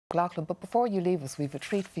Lachlan, but before you leave us, we've a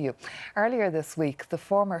treat for you. Earlier this week, the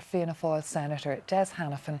former Fianna Fáil Senator Des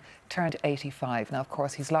Hanafin turned 85. Now, of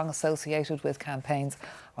course, he's long associated with campaigns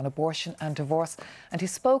on abortion and divorce, and he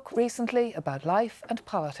spoke recently about life and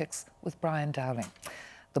politics with Brian Dowling.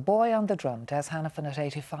 The boy on the drum, Des Hanafin at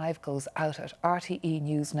 85, goes out at RTE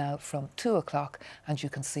News now from 2 o'clock, and you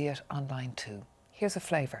can see it online too. Here's a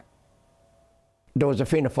flavour. There was a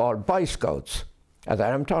Fianna Fáil Boy Scouts. As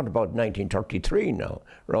I'm talking about 1933 now,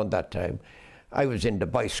 around that time. I was in the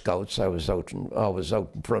Boy Scouts, I was out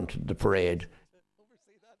in front of the parade.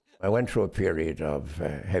 I went through a period of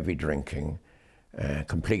heavy drinking,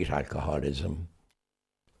 complete alcoholism.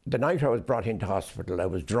 The night I was brought into hospital, I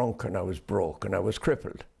was drunk and I was broke and I was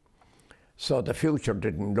crippled. So the future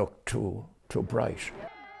didn't look too bright.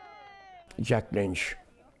 Jack Lynch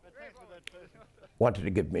wanted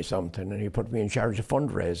to give me something and he put me in charge of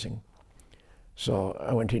fundraising. So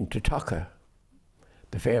I went into Tucker,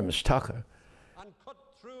 the famous Tucker.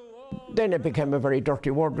 Then it became a very dirty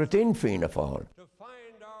word within Fianna Fáil.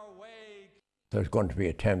 There's going to be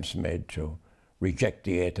attempts made to reject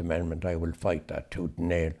the 8th Amendment. I will fight that tooth and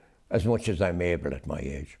nail as much as I'm able at my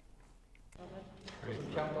age.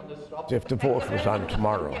 If the vote was on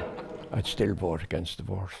tomorrow, I'd still vote against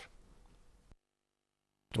divorce.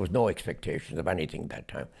 There was no expectations of anything that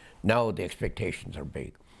time. Now the expectations are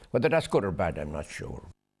big. Whether that's good or bad, I'm not sure.